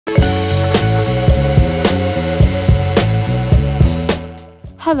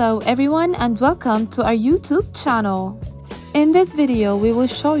Hello everyone and welcome to our YouTube channel. In this video, we will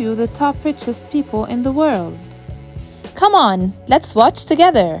show you the top richest people in the world. Come on, let's watch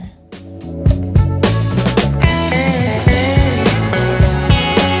together.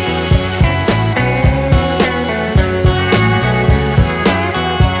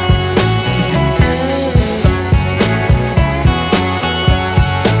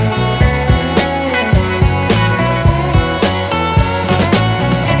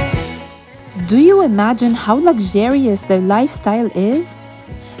 Do you imagine how luxurious their lifestyle is?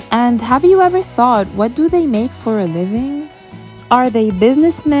 And have you ever thought, what do they make for a living? Are they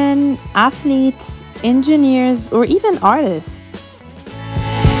businessmen, athletes, engineers, or even artists?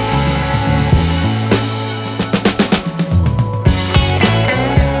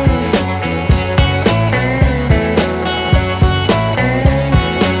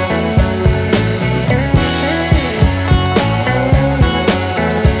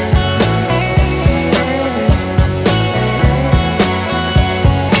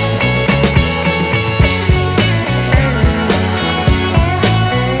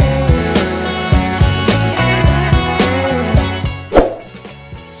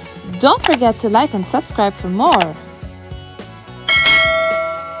 Don't forget to like and subscribe for more.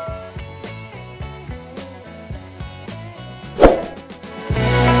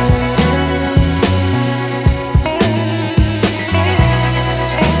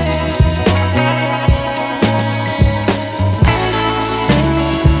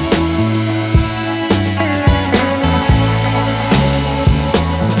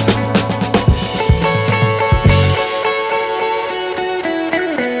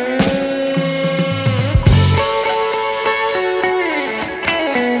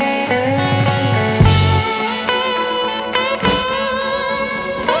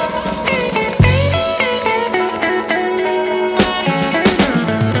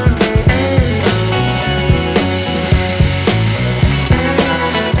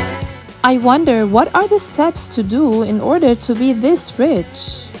 I wonder, what are the steps to do in order to be this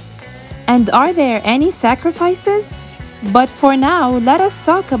rich? And are there any sacrifices? But for now, let us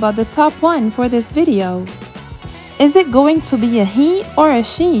talk about the top one for this video. Is it going to be a he or a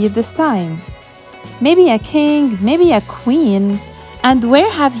she this time? Maybe a king, maybe a queen? And where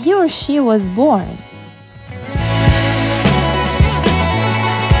have he or she was born?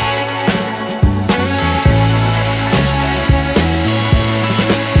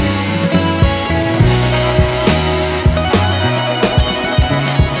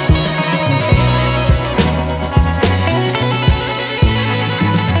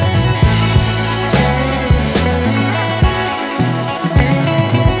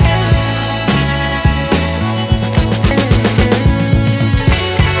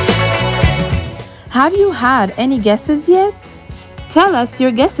 Have you had any guesses yet? Tell us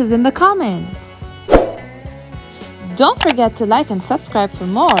your guesses in the comments. Don't forget to like and subscribe for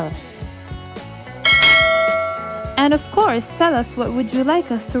more. And of course, tell us what would you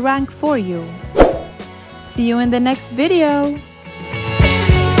like us to rank for you. See you in the next video.